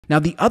Now,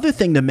 the other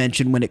thing to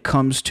mention when it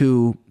comes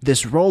to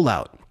this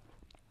rollout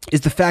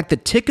is the fact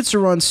that tickets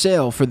are on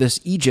sale for this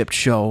Egypt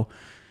show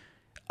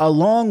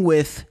along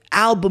with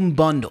album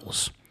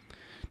bundles.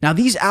 Now,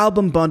 these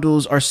album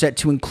bundles are set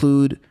to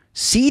include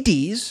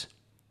CDs,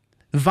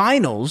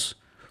 vinyls,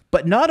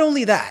 but not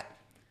only that,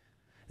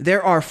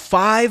 there are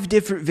 5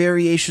 different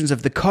variations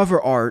of the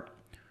cover art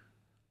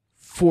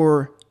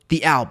for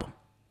the album,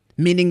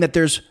 meaning that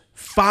there's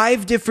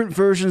 5 different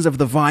versions of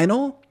the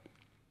vinyl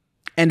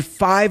and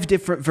 5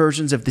 different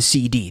versions of the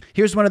CD.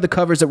 Here's one of the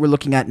covers that we're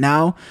looking at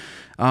now.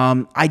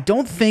 I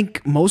don't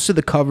think most of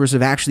the covers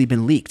have actually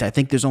been leaked. I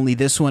think there's only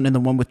this one and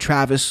the one with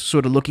Travis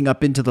sort of looking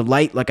up into the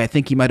light like I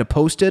think he might have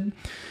posted.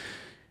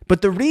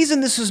 But the reason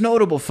this is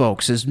notable,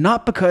 folks, is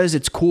not because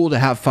it's cool to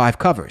have 5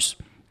 covers.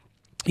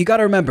 You got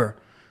to remember,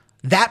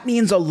 that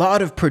means a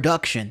lot of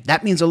production.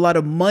 That means a lot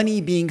of money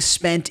being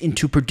spent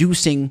into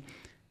producing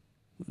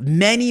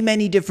many,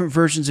 many different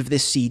versions of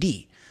this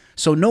CD.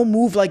 So no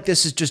move like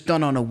this is just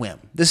done on a whim.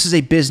 This is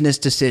a business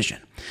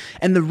decision.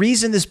 And the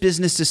reason this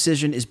business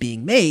decision is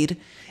being made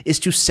is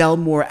to sell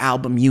more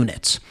album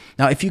units.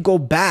 Now, if you go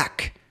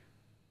back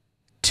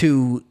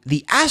to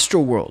the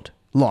Astroworld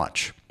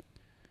launch,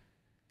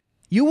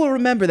 you will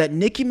remember that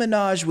Nicki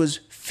Minaj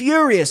was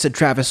furious at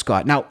Travis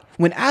Scott. Now,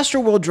 when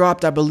Astroworld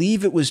dropped, I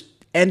believe it was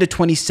end of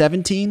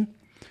 2017.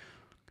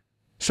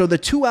 So the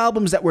 2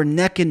 albums that were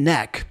neck and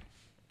neck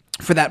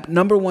for that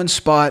 #1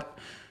 spot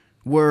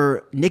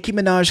were Nicki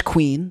Minaj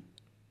Queen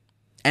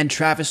and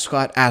Travis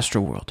Scott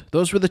Astroworld.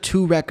 Those were the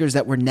 2 records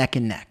that were neck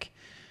and neck.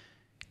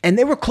 And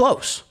they were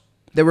close.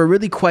 They were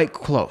really quite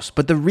close.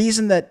 But the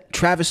reason that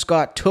Travis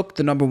Scott took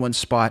the #1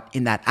 spot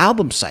in that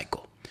album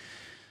cycle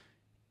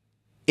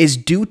is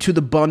due to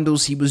the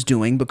bundles he was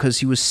doing, because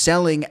he was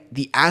selling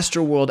the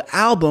Astroworld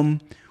album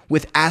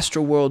with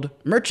Astroworld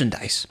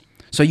merchandise.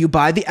 So you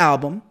buy the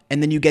album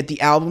and then you get the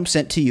album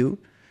sent to you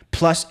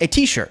plus a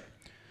t-shirt.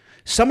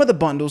 Some of the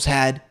bundles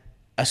had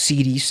a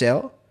CD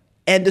sale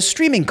and a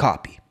streaming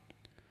copy.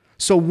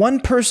 So one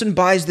person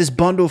buys this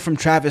bundle from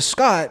Travis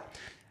Scott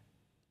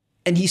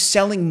and he's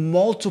selling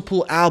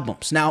multiple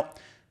albums. Now,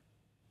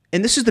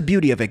 and this is the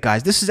beauty of it,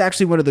 guys. This is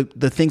actually one of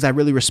the things I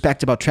really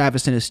respect about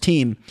Travis and his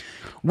team.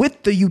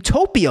 With the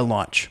Utopia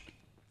launch,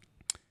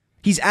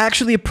 he's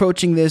actually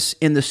approaching this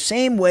in the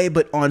same way,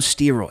 but on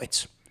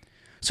steroids.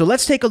 So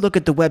let's take a look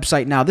at the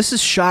website now. This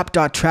is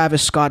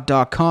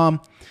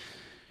shop.travisscott.com.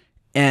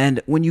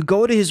 And when you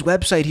go to his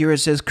website here, it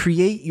says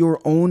create your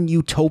own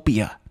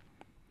Utopia.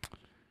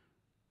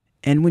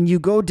 And when you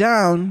go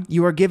down,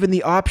 you are given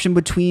the option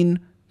between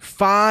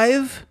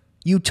 5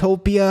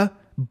 Utopia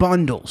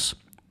bundles.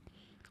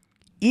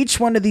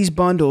 Each one of these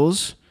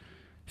bundles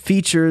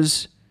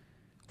features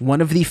one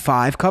of the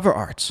 5 cover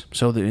arts.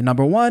 So the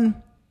 #1,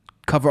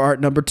 cover art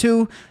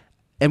 #2,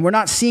 and we're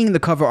not seeing the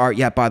cover art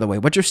yet, by the way.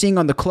 What you're seeing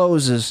on the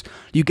clothes is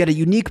you get a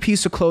unique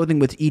piece of clothing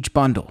with each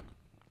bundle.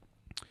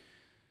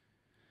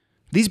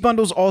 These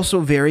bundles also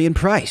vary in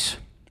price.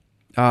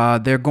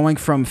 They're going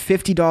from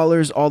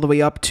 $50 all the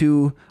way up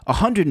to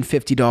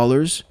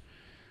 $150,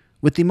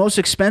 with the most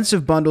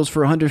expensive bundles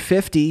for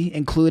 $150,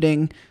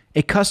 including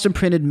a custom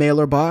printed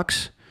mailer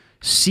box,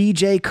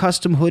 CJ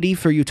custom hoodie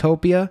for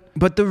Utopia.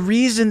 But the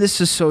reason this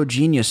is so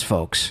genius,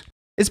 folks,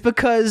 is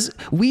because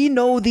we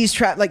know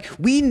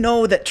we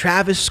know that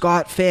Travis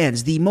Scott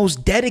fans, the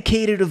most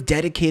dedicated of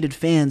dedicated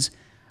fans,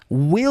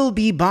 will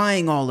be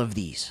buying all of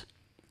these.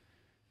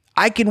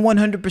 I can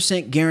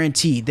 100%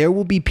 guarantee there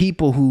will be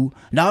people who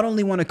not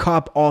only want to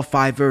cop all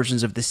 5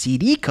 versions of the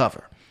CD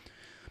cover,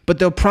 but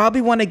they'll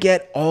probably want to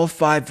get all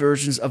 5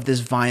 versions of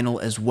this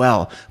vinyl as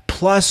well,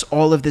 plus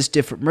all of this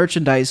different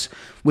merchandise,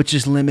 which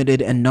is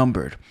limited and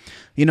numbered.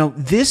 You know,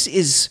 this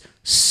is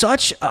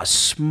such a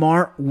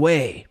smart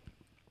way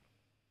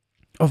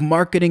of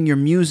marketing your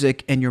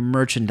music and your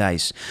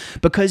merchandise,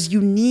 because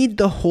you need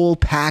the whole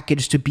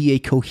package to be a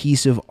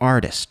cohesive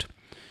artist.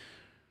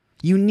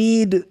 You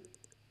need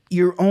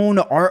your own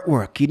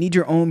artwork. You need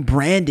your own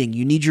branding.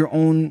 You need your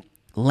own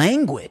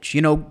language.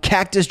 You know,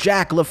 Cactus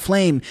Jack, La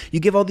Flame. You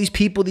give all these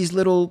people these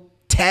little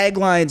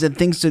taglines and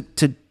things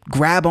to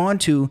grab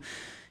onto,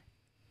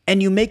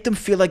 and you make them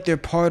feel like they're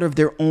part of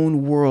their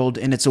own world,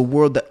 and it's a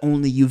world that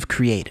only you've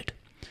created.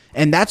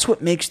 And that's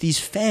what makes these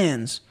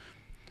fans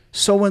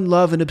so in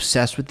love and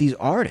obsessed with these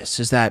artists,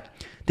 is that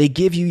they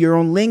give you your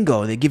own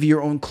lingo. They give you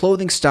your own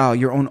clothing style,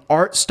 your own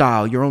art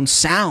style, your own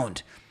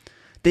sound.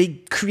 They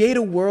create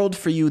a world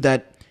for you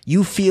that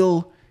you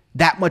feel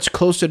that much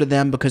closer to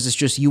them because it's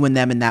just you and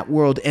them in that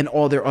world and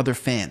all their other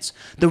fans.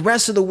 The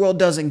rest of the world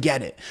doesn't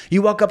get it.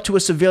 You walk up to a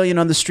civilian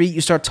on the street,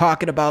 you start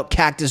talking about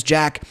Cactus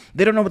Jack.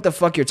 They don't know what the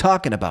fuck you're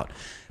talking about.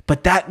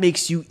 But that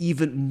makes you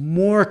even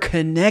more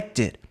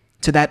connected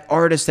to that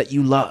artist that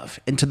you love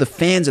and to the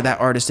fans of that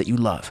artist that you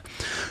love.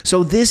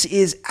 So this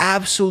is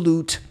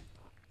absolute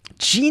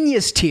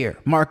genius tier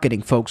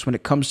marketing, folks, when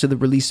it comes to the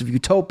release of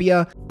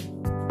Utopia.